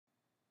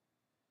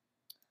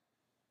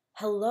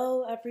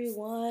Hello,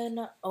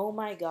 everyone. Oh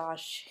my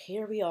gosh,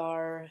 here we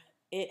are.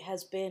 It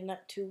has been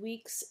 2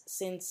 weeks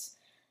since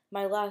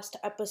my last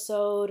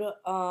episode.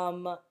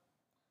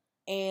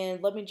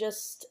 And let me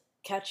just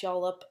catch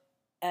y'all up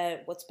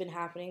at what's been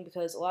happening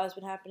because a lot has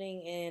been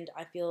happening and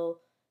I feel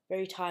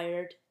very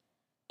tired.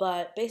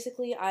 But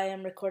basically, I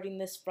am recording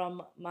this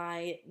from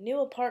my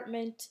new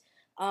apartment.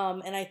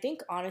 And I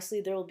think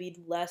honestly, there will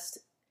be less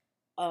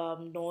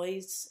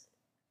noise,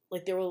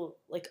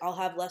 I'll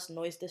have less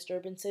noise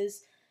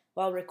disturbances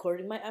while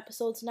recording my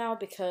episodes now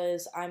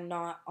because I'm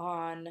not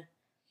on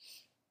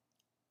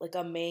like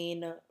a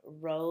main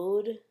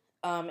road.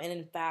 And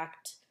in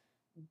fact,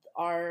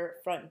 our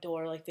front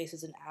door like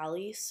faces an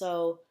alley.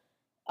 So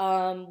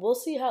we'll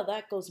see how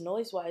that goes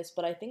noise wise,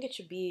 but I think it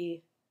should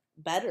be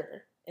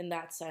better in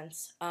that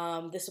sense.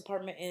 This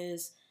apartment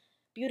is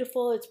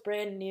beautiful, it's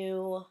brand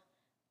new,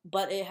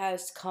 but it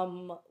has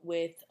come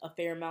with a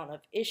fair amount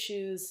of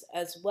issues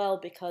as well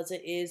because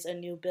it is a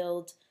new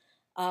build.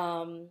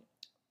 Um,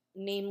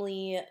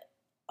 Namely,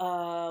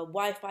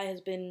 Wi Fi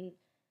has been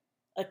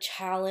a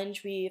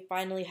challenge. We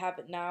finally have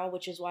it now,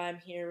 which is why I'm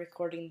here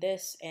recording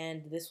this,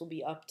 and this will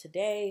be up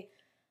today.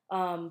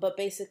 But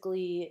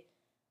basically,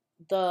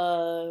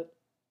 the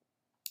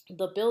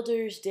the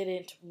builders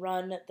didn't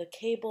run the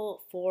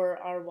cable for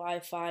our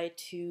Wi-Fi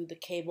to the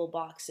cable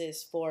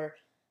boxes for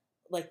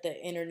like the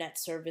internet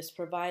service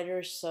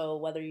providers. So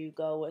whether you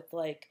go with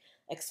like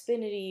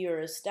Xfinity or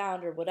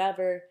Astound or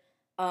whatever,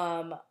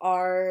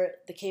 our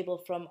the cable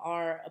from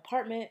our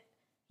apartment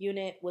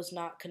unit was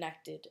not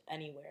connected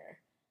anywhere.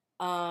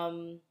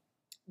 Um,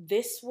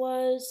 this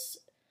was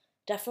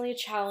definitely a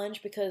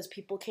challenge because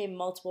people came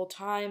multiple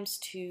times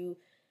to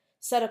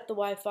set up the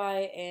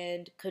Wi-Fi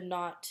and could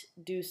not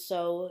do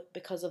so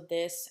because of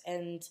this.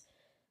 And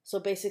so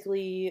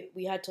basically,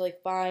 we had to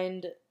like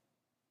find.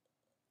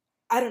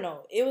 I don't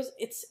know.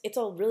 It's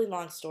a really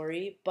long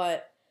story,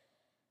 but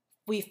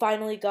we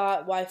finally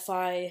got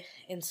Wi-Fi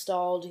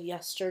installed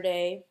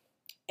yesterday,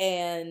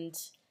 and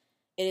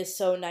it is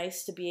so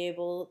nice to be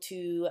able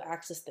to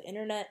access the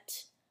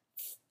internet.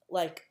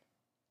 Like,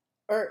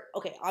 or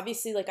okay,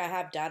 obviously, like I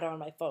have data on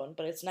my phone,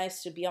 but it's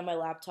nice to be on my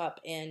laptop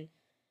and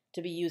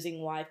to be using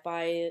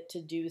Wi-Fi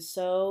to do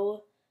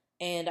so.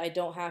 And I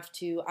don't have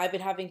to. I've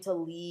been having to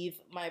leave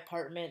my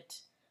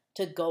apartment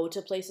to go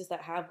to places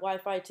that have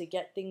Wi-Fi to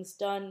get things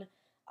done.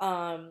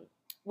 Um,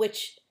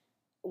 which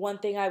one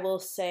thing I will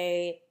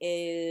say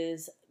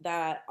is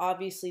that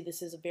obviously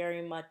this is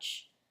very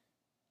much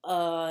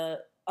a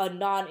a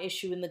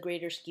non-issue in the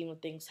greater scheme of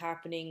things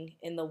happening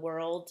in the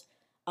world.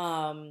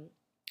 Um,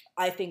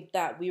 I think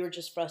that we were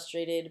just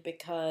frustrated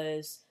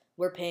because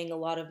we're paying a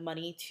lot of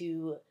money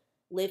to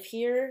live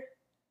here.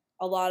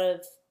 A lot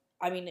of,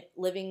 I mean,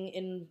 living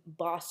in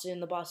Boston,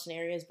 the Boston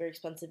area is very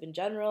expensive in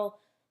general.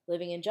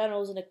 Living in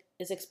general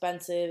is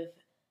expensive.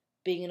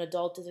 Being an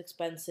adult is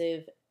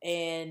expensive.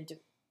 And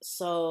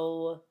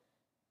so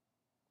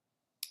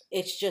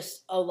it's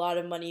just a lot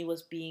of money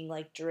was being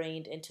like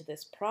drained into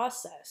this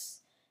process.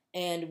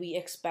 And we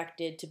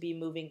expected to be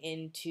moving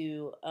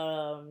into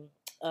a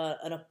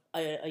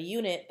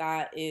unit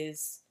that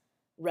is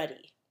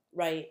ready,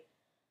 right?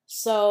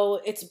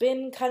 So it's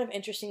been kind of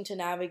interesting to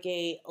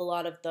navigate a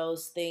lot of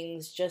those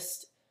things,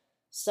 just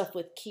stuff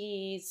with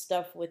keys,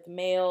 stuff with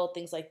mail,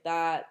 things like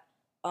that.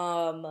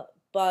 Um,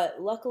 but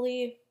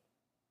luckily,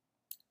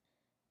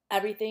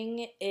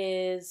 everything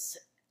is,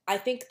 I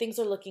think things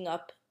are looking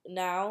up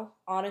now,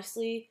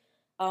 honestly.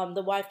 The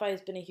Wi Fi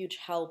has been a huge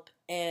help,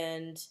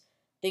 and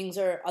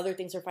other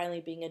things are finally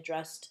being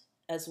addressed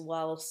as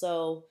well.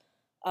 So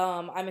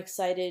I'm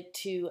excited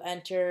to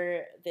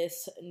enter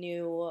this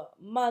new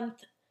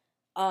month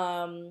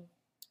um,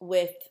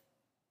 with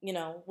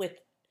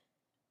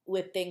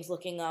with things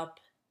looking up,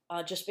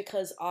 just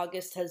because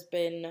August has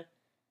been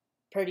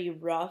pretty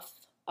rough.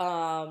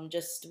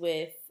 Just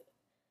with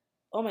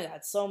oh my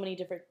god, so many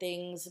different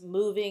things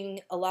moving.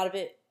 A lot of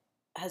it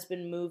has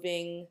been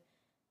moving.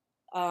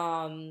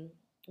 Um,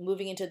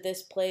 Moving into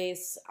this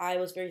place, I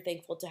was very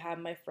thankful to have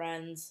my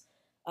friends,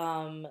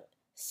 um,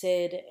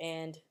 Sid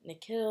and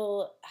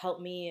Nikhil, help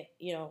me,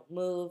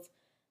 move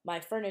my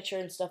furniture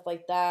and stuff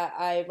like that.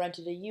 I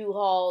rented a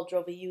U-Haul,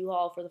 drove a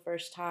U-Haul for the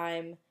first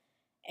time,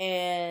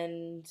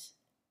 and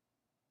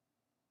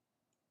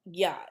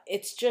yeah,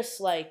 it's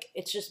just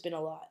been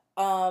a lot.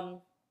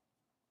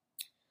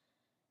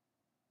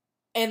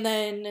 And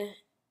then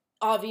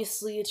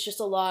obviously it's just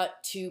a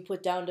lot to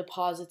put down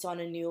deposits on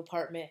a new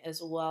apartment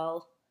as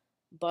well.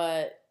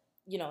 But,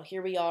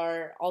 here we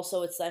are.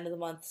 Also, it's the end of the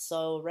month,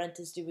 so rent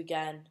is due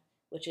again,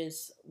 which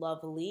is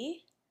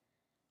lovely.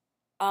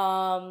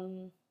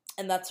 Um,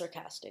 and that's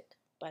sarcastic,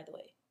 by the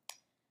way.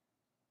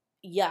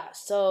 Yeah,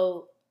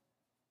 so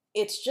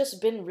it's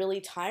just been really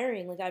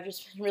tiring. Like I've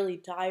just been really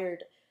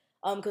tired.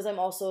 Because I'm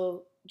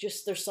also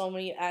just there's so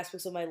many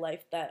aspects of my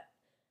life that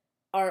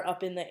are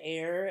up in the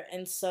air,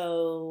 and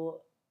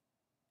so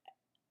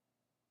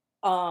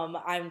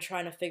I'm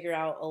trying to figure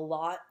out a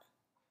lot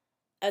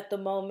at the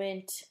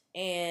moment,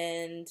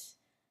 and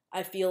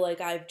I feel like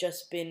I've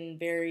just been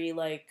very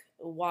like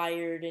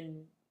wired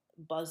and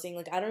buzzing.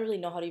 Like, I don't really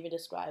know how to even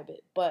describe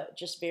it, but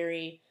just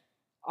very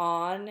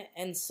on.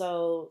 And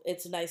so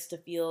it's nice to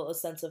feel a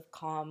sense of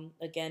calm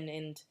again,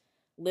 and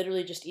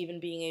literally just even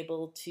being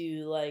able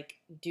to like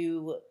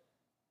do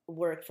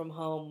work from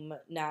home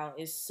now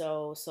is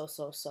so so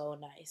so so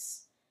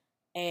nice.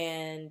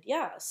 And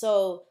yeah,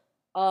 so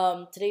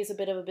today's a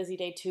bit of a busy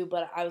day too,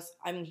 but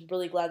I'm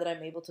really glad that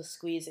I'm able to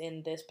squeeze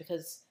in this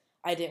because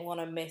I didn't want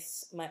to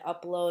miss my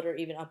upload or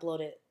even upload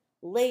it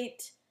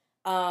late.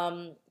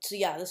 So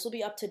yeah, this will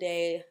be up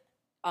today.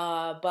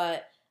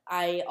 But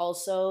I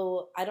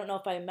don't know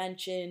if I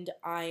mentioned,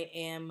 I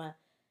am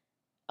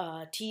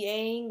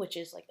TAing, which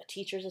is like a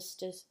teacher's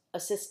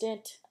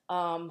assistant,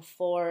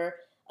 for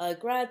a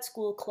grad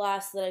school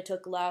class that I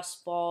took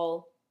last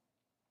fall,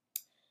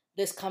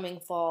 this coming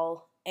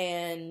fall.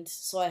 And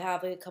so I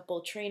have a couple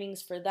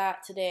trainings for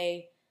that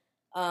today,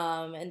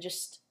 and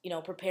just,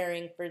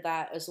 preparing for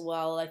that as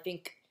well. I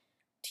think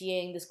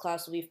TAing this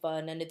class will be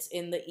fun, and it's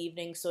in the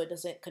evening, so it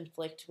doesn't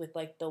conflict with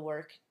like the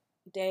work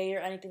day or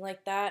anything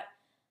like that.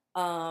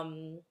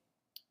 Um,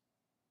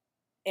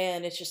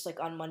 and it's just like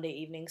on Monday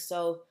evening.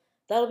 So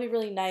that'll be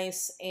really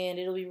nice, and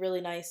it'll be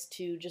really nice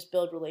to just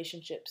build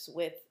relationships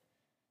with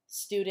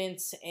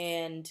students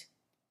and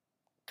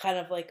kind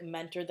of like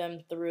mentor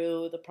them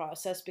through the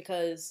process,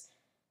 because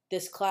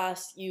this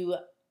class you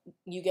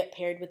get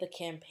paired with a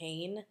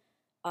campaign,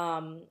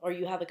 or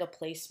you have like a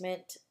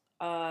placement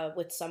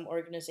with some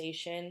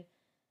organization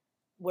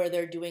where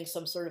they're doing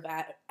some sort of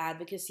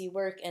advocacy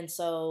work. And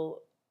so,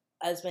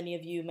 as many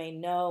of you may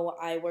know,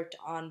 I worked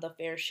on the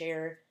Fair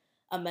Share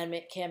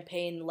Amendment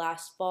campaign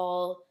last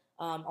fall,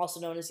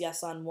 also known as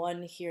Yes on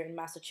One here in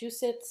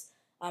Massachusetts.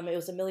 It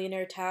was a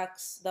millionaire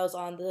tax that was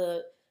on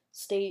the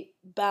state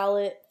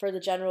ballot for the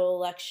general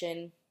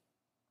election,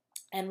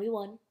 and we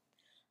won.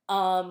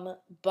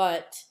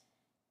 But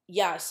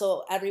yeah,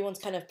 so everyone's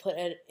kind of put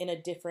in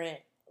a different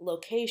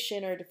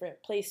location or a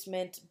different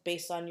placement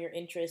based on your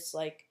interests,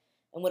 like,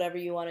 and whatever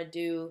you want to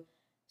do.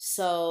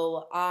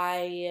 So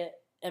I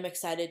am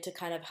excited to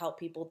kind of help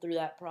people through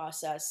that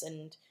process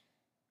and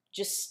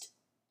just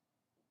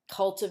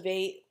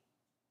cultivate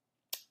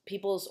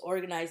people's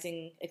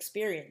organizing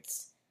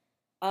experience.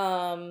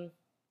 Um,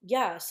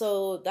 yeah,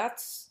 so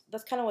that's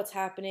kind of what's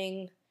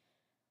happening.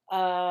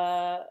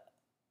 Uh,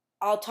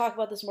 I'll talk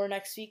about this more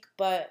next week,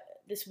 but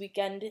this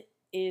weekend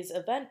is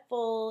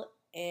eventful,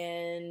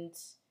 and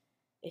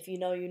if you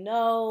know, you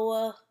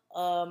know.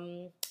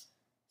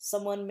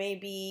 Someone may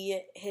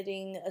be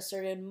hitting a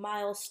certain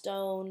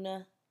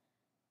milestone,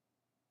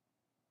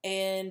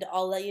 and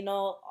I'll let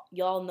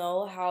y'all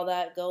know how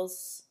that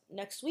goes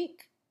next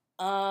week.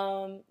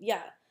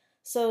 Yeah.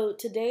 So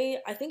today,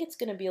 I think it's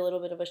gonna be a little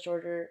bit of a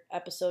shorter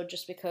episode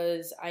just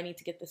because I need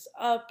to get this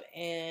up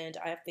and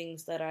I have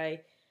things that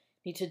I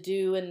need to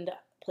do and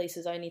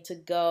places I need to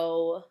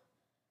go.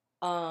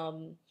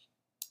 Um,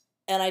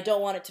 and I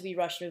don't want it to be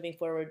rushed moving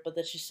forward, but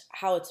that's just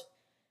how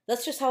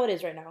it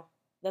is right now.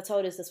 That's how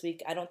it is this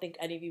week. I don't think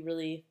any of you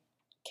really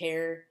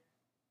care,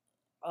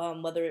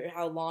 whether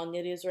how long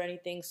it is or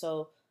anything.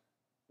 So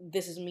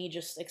this is me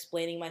just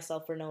explaining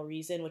myself for no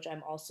reason, which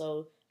I'm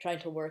also trying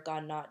to work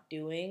on not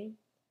doing.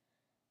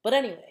 But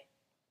anyway,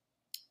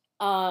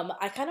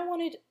 I kind of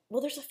wanted.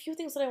 Well, there's a few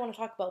things that I want to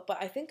talk about, but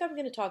I think I'm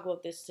going to talk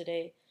about this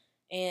today,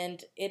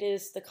 and it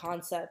is the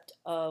concept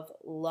of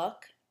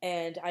luck.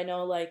 And I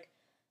know, like,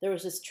 there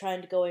was this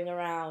trend going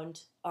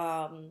around,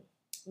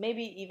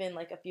 maybe even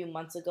like a few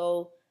months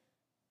ago,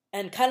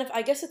 and kind of,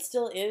 I guess it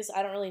still is.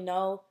 I don't really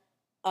know.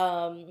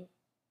 Um,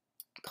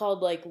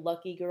 Called like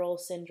lucky girl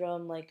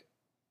syndrome. Like,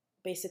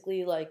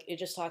 basically, like, it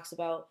just talks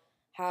about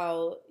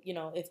how,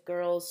 if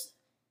girls,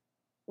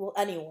 well,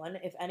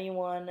 if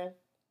anyone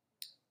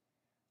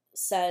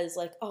says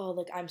like, oh,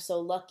 like, I'm so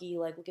lucky,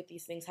 like, look at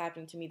these things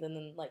happening to me,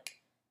 then like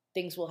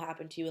things will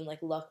happen to you and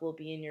like luck will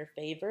be in your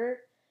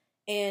favor.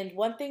 And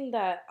one thing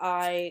that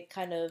I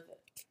kind of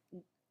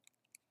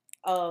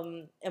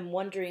am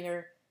wondering,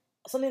 or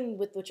something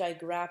with which I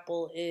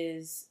grapple,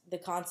 is the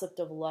concept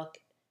of luck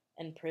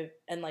and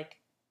like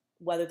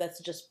whether that's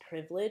just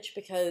privilege,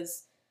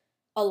 because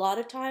a lot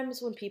of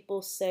times when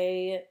people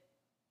say,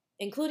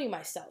 including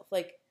myself,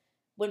 like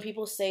when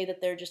people say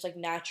that they're just like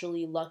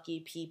naturally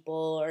lucky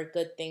people or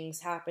good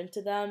things happen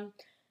to them,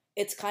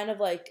 it's kind of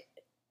like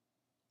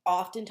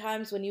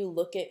oftentimes when you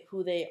look at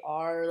who they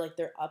are, like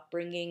their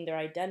upbringing, their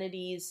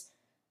identities,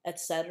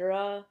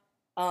 etc.,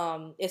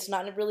 it's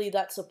not really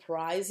that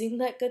surprising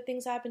that good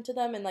things happen to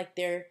them, and like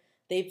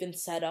they've been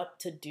set up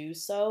to do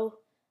so.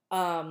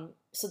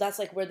 So that's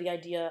like where the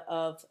idea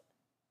of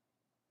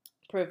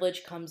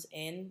privilege comes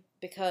in,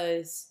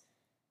 because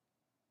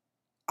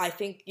I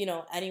think,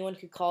 anyone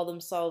could call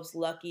themselves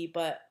lucky,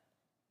 but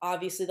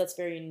obviously that's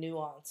very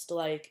nuanced.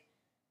 Like,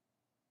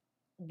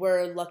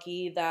 we're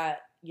lucky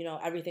that,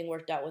 everything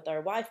worked out with our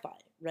Wi-Fi,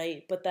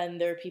 right? But then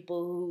there are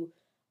people who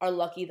are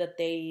lucky that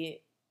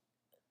they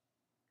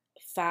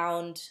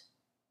found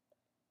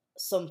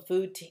some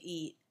food to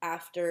eat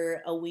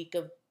after a week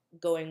of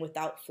going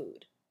without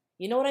food.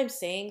 You know what I'm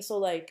saying? So,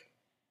 like,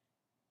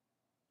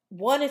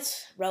 one,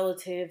 it's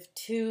relative.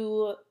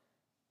 Two,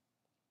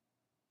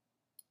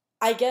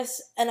 I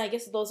guess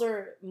those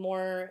are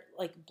more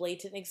like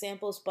blatant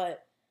examples,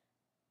 but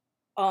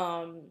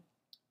um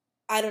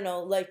I don't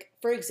know, like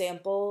for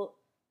example,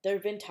 there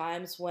have been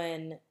times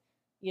when,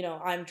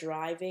 I'm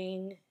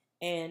driving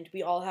and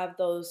we all have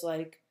those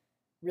like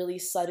really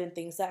sudden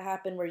things that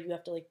happen where you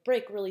have to like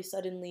brake really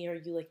suddenly or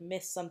you like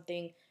miss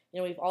something.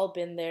 We've all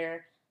been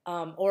there.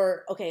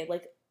 Or okay,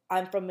 like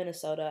I'm from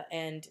Minnesota,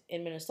 and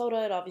in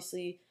Minnesota it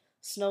obviously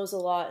snows a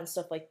lot and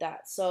stuff like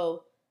that.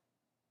 So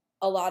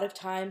a lot of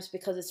times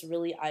because it's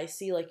really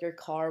icy, like your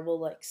car will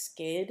like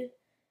skid,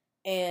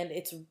 and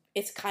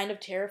it's kind of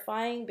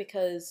terrifying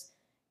because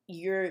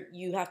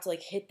you have to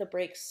like hit the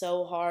brakes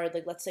so hard.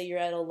 Like let's say you're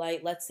at a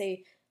light, let's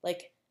say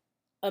like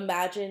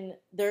imagine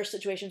there are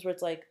situations where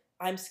it's like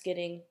I'm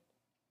skidding,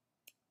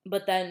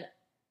 but then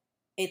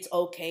it's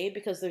okay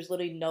because there's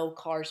literally no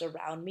cars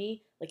around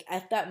me. Like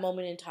at that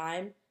moment in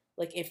time,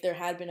 like if there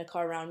had been a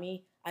car around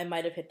me, I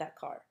might have hit that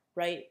car,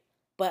 right?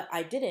 But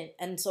I didn't.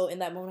 And so in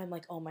that moment I'm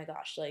like, "Oh my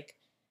gosh, like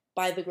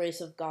by the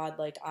grace of God,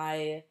 like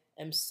I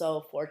am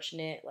so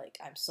fortunate. Like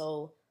I'm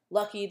so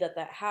lucky that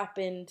that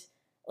happened.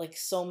 Like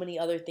so many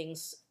other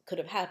things could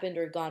have happened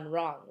or gone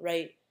wrong,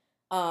 right?"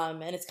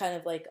 And it's kind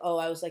of like, "Oh,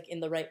 I was like in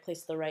the right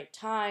place at the right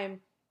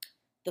time.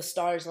 The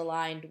stars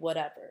aligned,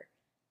 whatever."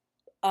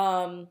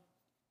 Um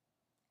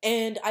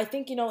and I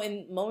think,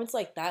 in moments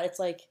like that, it's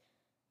like,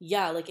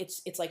 yeah, like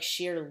it's like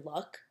sheer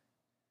luck.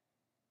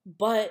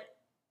 But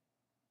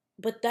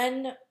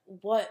then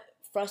what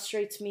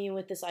frustrates me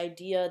with this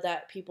idea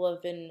that people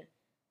have been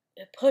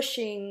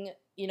pushing,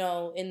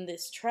 in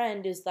this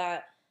trend is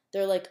that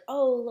they're like,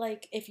 "Oh,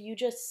 like if you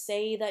just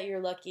say that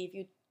you're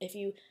lucky, if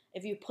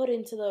you put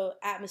into the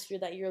atmosphere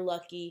that you're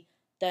lucky,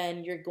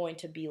 then you're going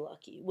to be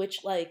lucky."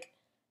 Which like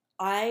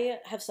I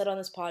have said on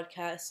this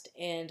podcast,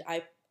 and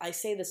I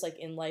say this like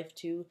in life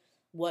too,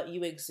 what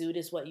you exude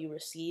is what you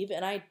receive,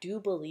 and I do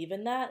believe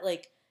in that.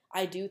 Like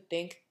I do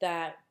think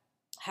that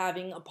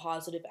having a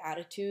positive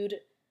attitude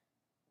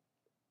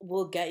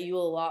will get you a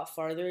lot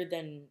farther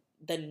than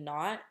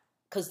not,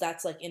 cuz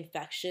that's like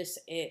infectious.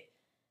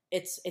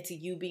 It's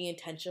you being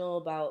intentional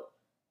about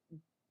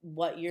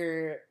what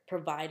you're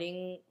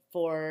providing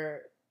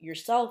for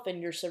yourself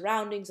and your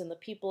surroundings and the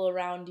people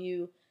around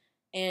you.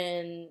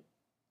 And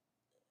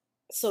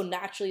so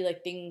naturally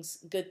like things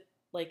good,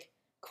 like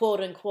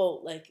quote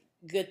unquote, like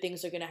good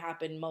things are going to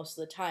happen most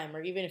of the time.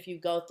 Or even if you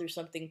go through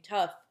something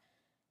tough,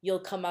 you'll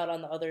come out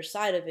on the other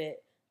side of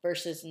it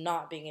versus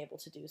not being able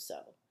to do so.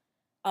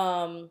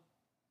 um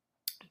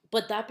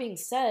but that being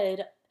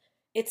said,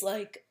 it's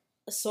like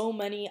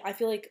I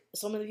feel like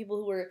so many people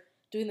who were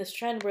doing this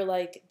trend were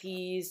like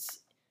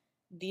these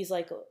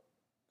like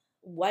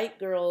white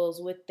girls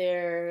with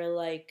their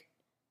like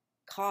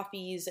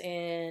coffees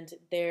and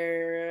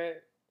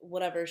their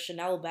whatever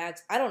Chanel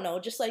bags. I don't know,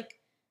 just like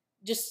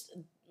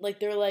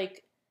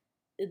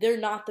they're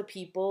not the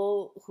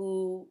people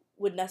who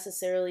would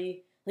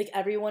necessarily, like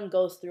everyone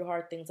goes through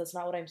hard things. That's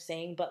not what I'm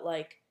saying, but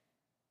like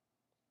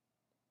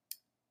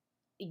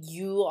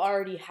you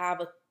already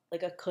have a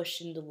like a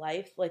cushioned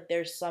life. Like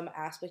there's some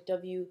aspect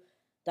of you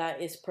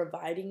that is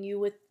providing you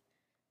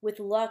with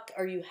luck,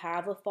 or you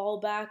have a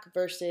fallback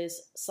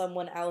versus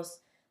someone else,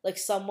 like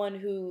someone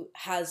who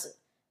has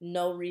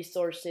no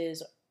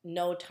resources,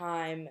 no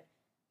time,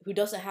 who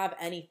doesn't have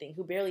anything,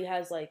 who barely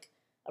has like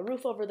a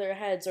roof over their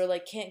heads, or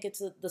like can't get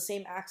to the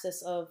same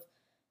access of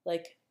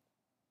like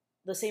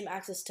the same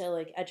access to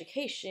like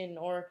education,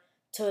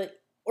 to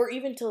or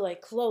even to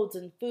like clothes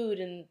and food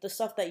and the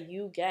stuff that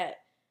you get,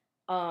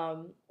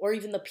 or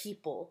even the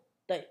people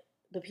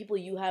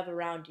you have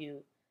around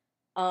you.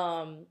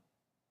 um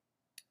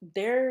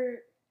they're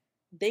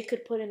they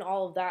could put in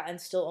all of that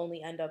and still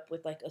only end up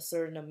with like a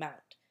certain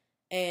amount.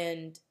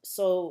 And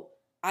so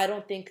I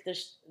don't think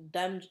there's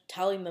them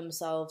telling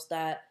themselves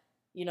that,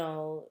 you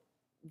know,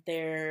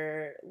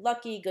 they're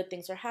lucky, good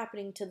things are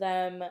happening to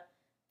them,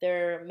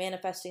 they're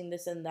manifesting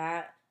this and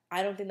that.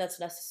 I don't think that's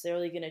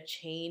necessarily going to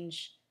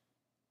change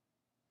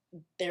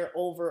their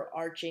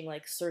overarching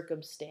like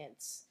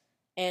circumstance.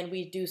 And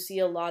we do see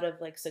a lot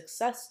of like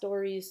success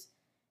stories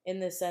in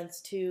this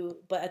sense too,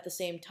 but at the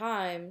same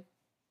time,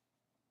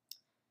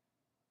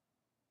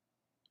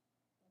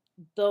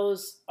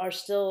 those are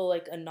still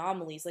like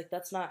anomalies. Like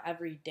that's not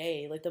every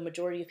day. Like the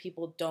majority of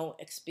people don't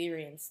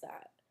experience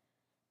that.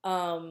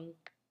 Um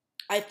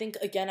I think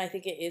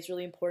it is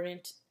really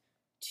important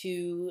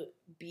to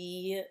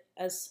be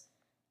as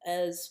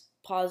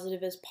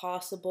positive as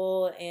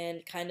possible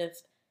and kind of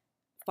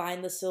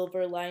find the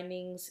silver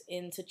linings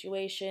in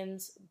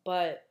situations,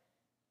 but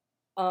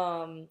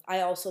I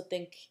also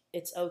think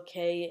it's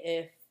okay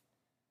if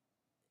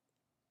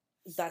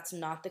that's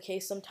not the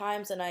case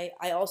sometimes. And I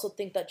also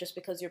think that just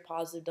because you're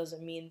positive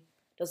doesn't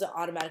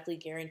automatically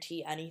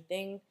guarantee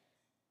anything.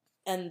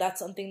 And that's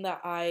something that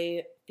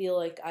I feel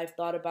like I've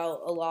thought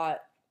about a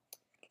lot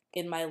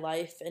in my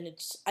life, and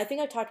I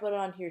think I talked about it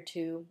on here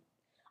too.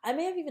 I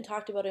may have even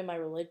talked about it in my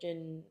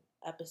religion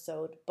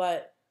episode,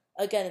 but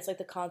again, it's like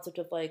the concept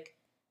of like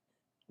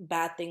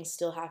bad things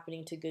still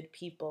happening to good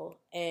people,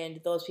 and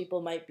those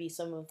people might be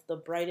some of the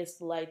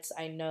brightest lights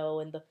I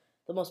know and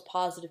the most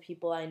positive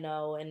people I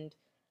know, and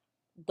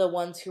the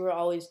ones who are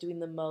always doing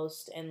the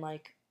most, and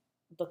like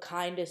the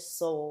kindest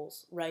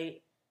souls,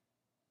 right?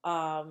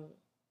 Um,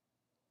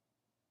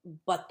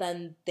 but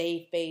then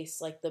they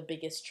face like the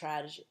biggest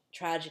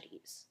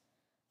tragedies.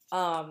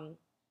 Um,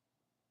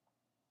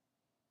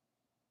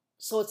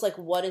 so it's like,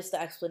 what is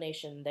the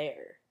explanation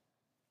there?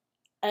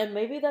 And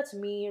maybe that's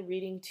me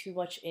reading too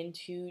much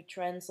into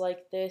trends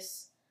like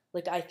this.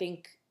 Like, I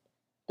think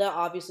that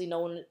obviously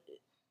no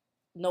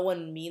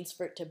one means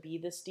for it to be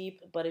this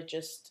deep, but it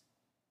just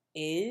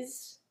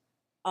is.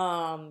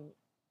 Um,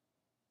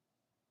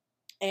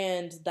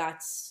 and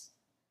that's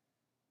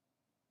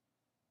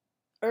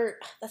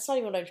not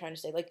even what I'm trying to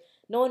say. Like,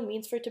 no one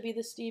means for it to be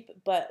this deep,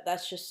 but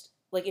that's just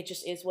like, it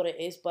just is what it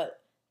is.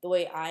 But the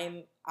way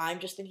I'm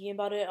just thinking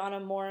about it on a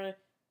more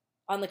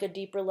on like a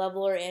deeper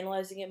level, or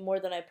analyzing it more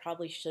than I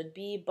probably should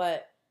be.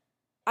 But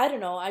I don't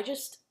know. I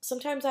just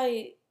sometimes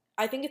I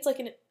think it's like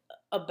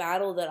a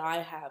battle that I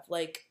have,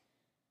 like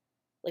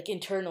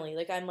internally.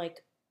 Like, I'm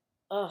like,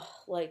 ugh,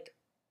 like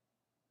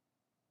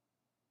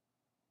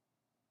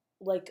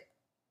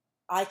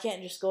I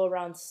can't just go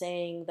around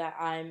saying that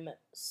I'm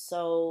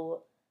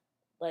so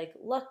like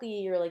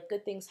lucky, or like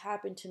good things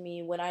happen to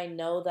me, when I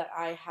know that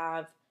I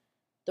have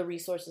the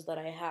resources that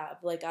I have.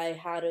 Like, I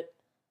had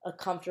a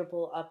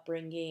comfortable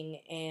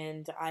upbringing,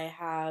 and I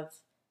have,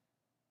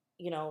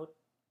 you know,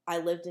 I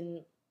lived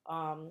in,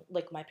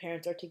 like, my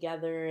parents are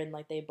together, and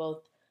like they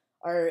both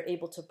are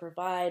able to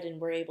provide, and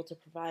we're able to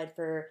provide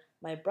for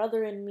my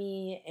brother and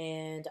me,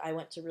 and I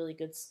went to really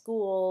good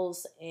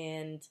schools,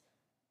 and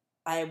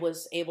I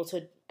was able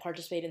to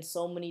participate in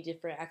so many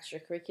different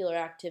extracurricular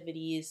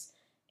activities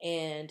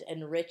and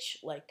enrich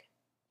like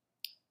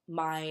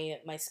my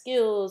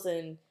skills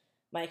and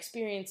my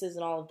experiences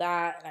and all of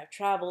that, and I've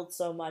traveled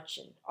so much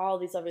and all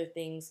these other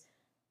things.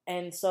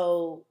 And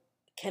so,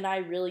 can I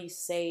really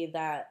say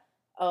that,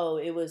 oh,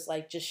 it was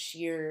like just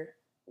sheer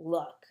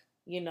luck,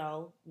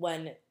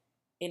 when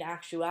in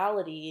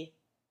actuality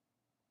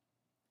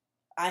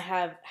I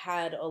have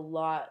had a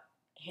lot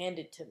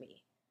handed to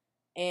me.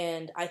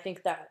 And I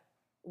think that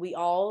we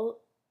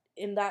all,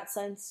 in that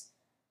sense,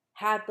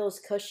 have those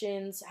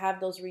cushions,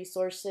 have those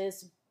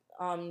resources,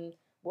 um,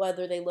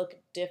 whether they look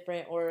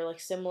different or like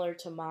similar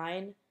to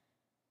mine.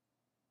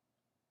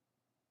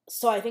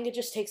 So I think it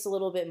just takes a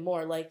little bit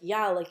more. Like,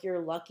 yeah, like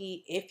you're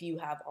lucky if you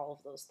have all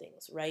of those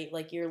things, right?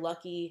 Like, you're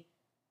lucky,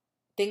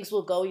 things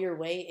will go your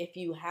way if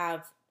you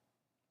have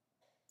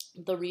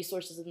the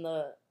resources and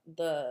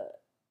the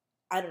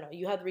I don't know,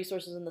 you have the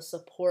resources and the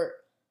support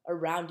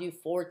around you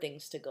for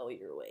things to go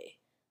your way.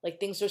 Like,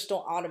 things just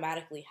don't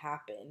automatically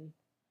happen.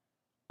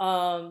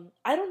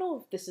 I don't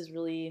know if this is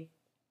really,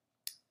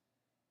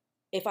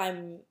 if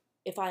I'm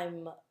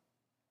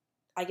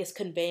I guess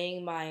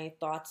conveying my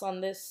thoughts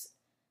on this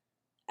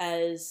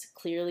as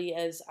clearly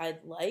as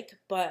I'd like,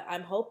 but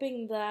I'm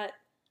hoping that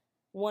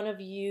one of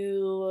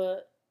you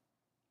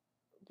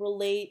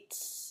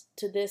relates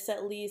to this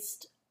at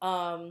least.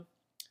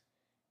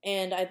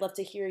 And I'd love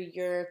to hear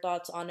your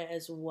thoughts on it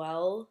as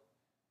well.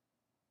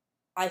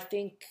 I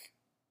think,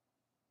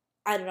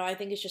 I don't know, I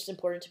think it's just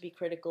important to be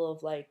critical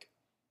of, like,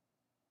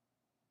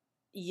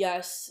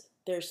 yes,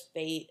 there's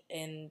fate,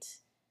 and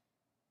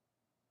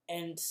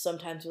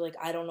sometimes you're like,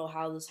 I don't know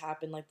how this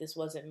happened, like this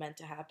wasn't meant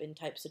to happen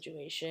type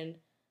situation.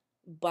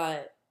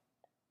 But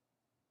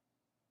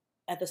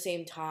at the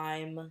same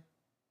time,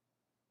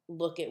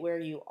 look at where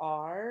you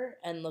are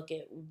and look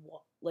at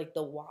like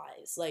the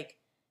whys. Like,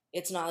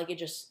 it's not like it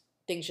just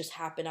things just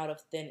happen out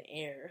of thin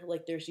air.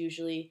 Like, there's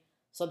usually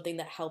something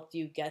that helped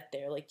you get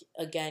there. Like,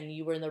 again,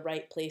 you were in the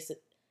right place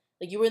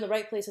like you were in the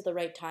right place at the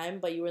right time,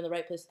 but you were in the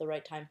right place at the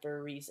right time for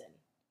a reason.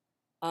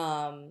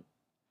 Um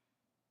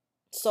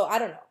so I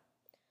don't know.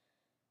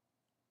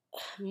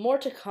 More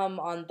to come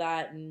on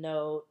that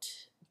note,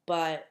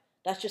 but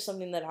that's just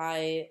something that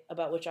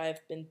about which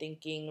I've been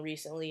thinking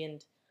recently,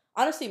 and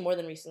honestly more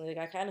than recently. Like,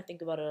 I kind of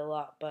think about it a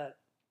lot, but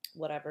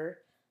whatever.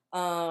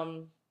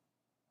 Um,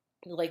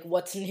 like,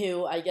 what's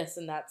new, I guess,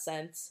 in that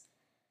sense.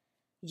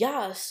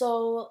 Yeah,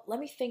 so let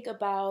me think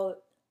about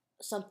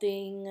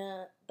something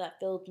that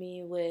filled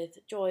me with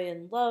joy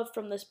and love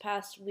from this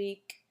past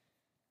week.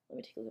 Let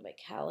me take a look at my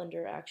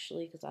calendar,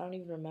 actually, because I don't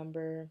even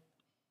remember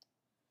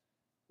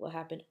what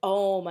happened.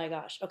 Oh my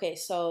gosh. Okay,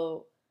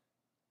 so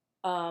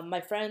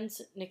my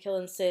friends Nikhil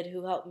and Sid,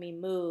 who helped me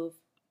move,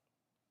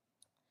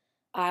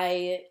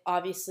 I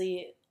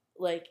obviously,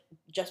 like,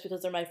 just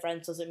because they're my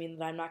friends doesn't mean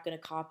that I'm not going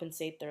to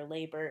compensate their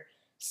labor.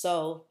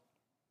 So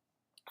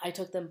I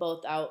took them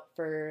both out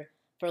for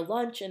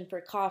lunch and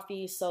for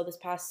coffee. So this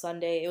past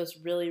Sunday, it was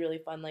really really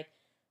fun. Like,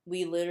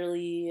 we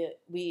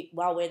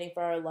while waiting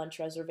for our lunch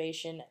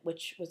reservation,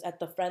 which was at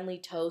the Friendly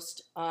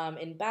Toast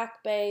in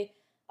Back Bay.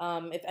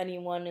 If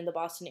anyone in the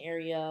Boston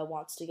area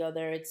wants to go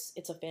there,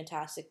 it's a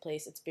fantastic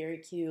place. It's very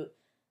cute.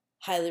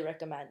 Highly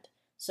recommend.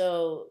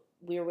 So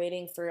we were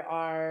waiting for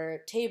our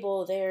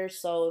table there.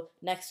 So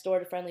next door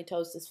to Friendly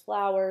Toast is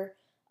Flower.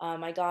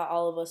 I got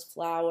all of us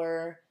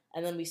Flower,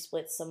 and then we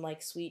split some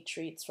like sweet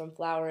treats from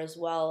Flower as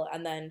well.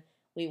 And then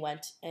we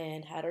went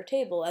and had our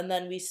table, and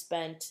then we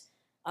spent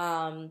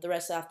the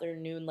rest of the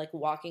afternoon like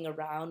walking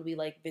around. We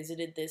like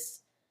visited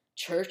this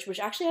church, which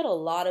actually had a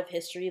lot of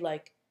history,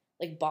 like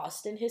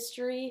Boston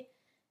history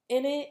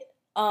in it.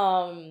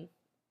 Um,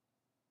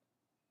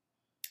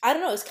 I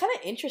don't know. It's kind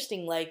of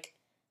interesting. Like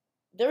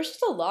there was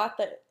just a lot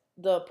that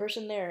the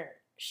person there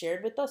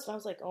shared with us, and I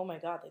was like, oh my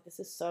god, like this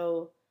is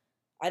so.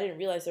 I didn't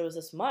realize there was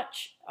this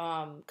much.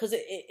 Because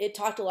it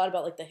talked a lot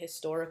about like the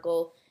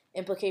historical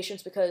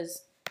implications.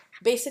 Because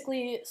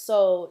basically,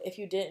 so if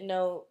you didn't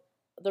know,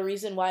 the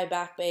reason why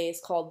Back Bay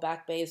is called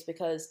Back Bay is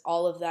because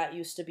all of that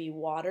used to be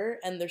water,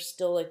 and there's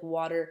still like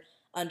water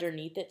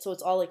underneath it, so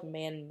it's all like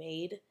man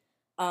made.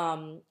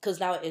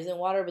 Because now it isn't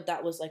water, but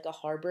that was like a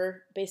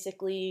harbor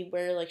basically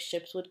where like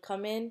ships would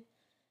come in,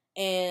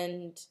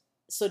 and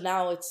so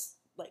now it's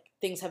like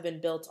things have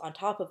been built on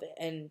top of it,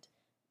 and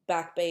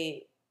Back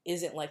Bay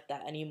isn't like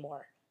that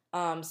anymore.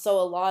 So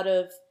a lot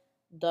of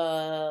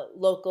the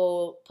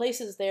local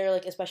places there,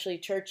 like especially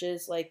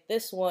churches like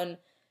this one,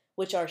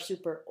 which are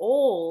super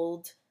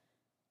old,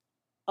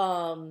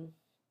 um,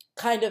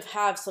 kind of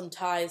have some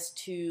ties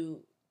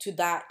to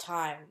that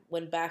time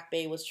when Back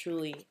Bay was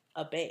truly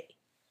a bay.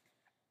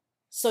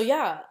 So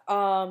yeah,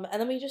 and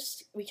then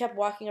we kept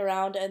walking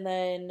around, and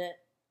then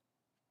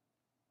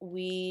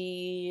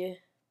we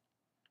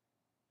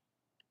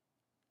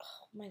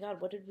oh my god,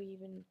 what did we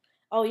even?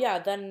 Oh yeah,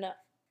 then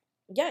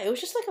yeah, it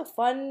was just like a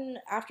fun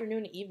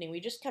afternoon, evening.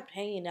 We just kept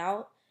hanging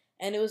out,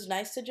 and it was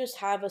nice to just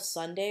have a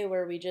Sunday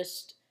where we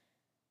just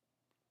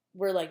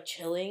were like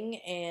chilling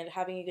and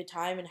having a good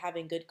time and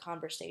having good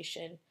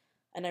conversation.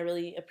 And I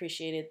really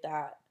appreciated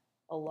that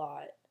a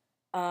lot.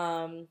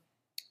 Um,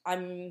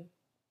 I'm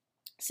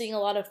seeing a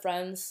lot of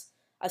friends.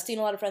 I've seen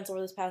a lot of friends over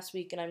this past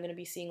week, and I'm going to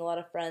be seeing a lot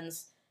of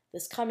friends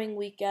this coming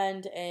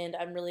weekend, and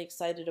I'm really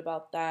excited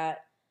about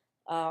that.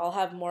 I'll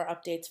have more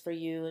updates for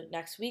you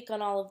next week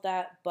on all of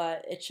that,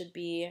 but it should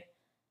be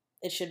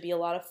a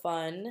lot of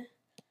fun.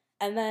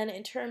 And then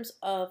in terms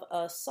of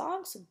a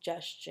song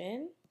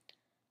suggestion,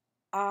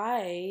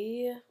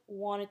 I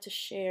wanted to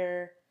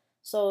share.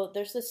 So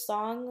there's this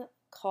song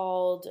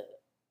called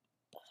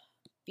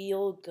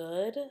Feel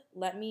Good.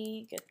 Let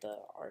me get the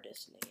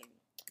artist name.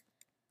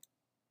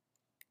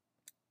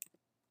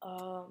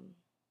 Oh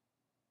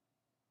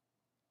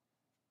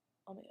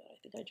my god, I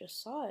think I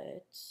just saw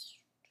it.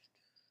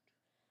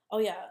 Oh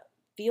yeah,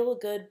 Feel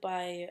Good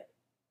by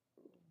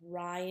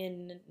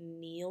Ryan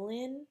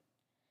Nealon.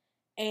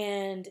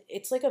 And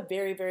it's like a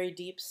very, very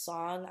deep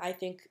song. I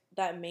think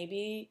that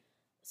maybe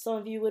some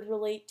of you would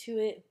relate to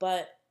it,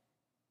 but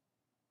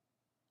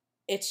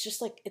it's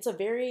just like it's a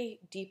very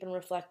deep and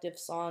reflective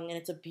song, and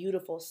it's a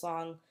beautiful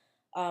song.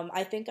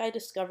 I think I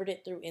discovered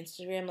it through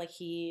Instagram. Like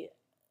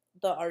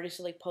the artist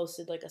like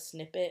posted like a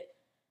snippet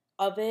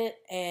of it,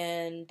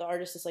 and the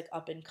artist is like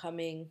up and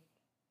coming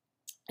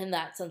in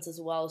that sense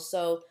as well.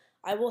 So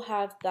I will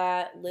have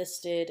that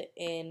listed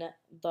in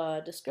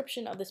the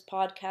description of this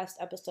podcast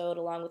episode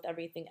along with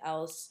everything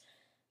else.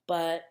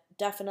 But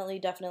definitely,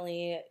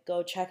 definitely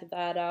go check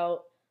that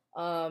out.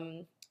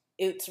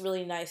 It's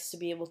really nice to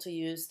be able to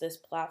use this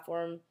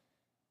platform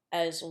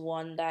as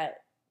one that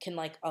can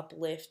like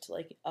uplift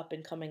like up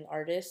and coming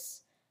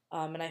artists.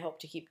 And I hope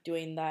to keep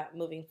doing that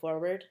moving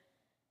forward.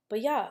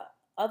 But yeah,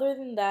 other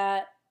than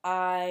that,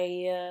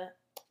 I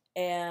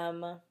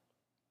am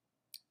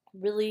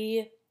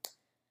really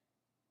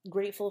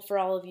grateful for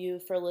all of you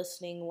for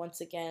listening once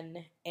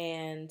again.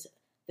 And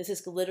this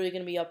is literally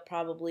going to be up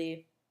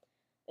probably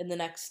in the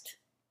next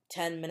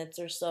 10 minutes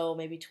or so,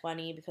 maybe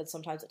 20, because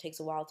sometimes it takes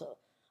a while to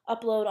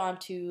upload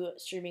onto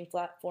streaming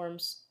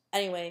platforms.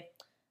 Anyway,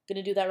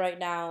 gonna do that right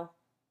now.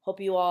 Hope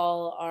you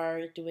all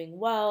are doing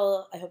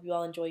well. I hope you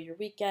all enjoy your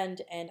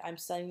weekend, and I'm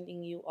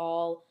sending you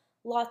all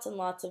lots and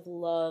lots of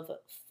love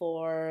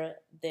for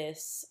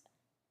this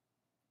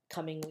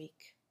coming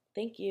week.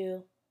 Thank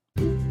you.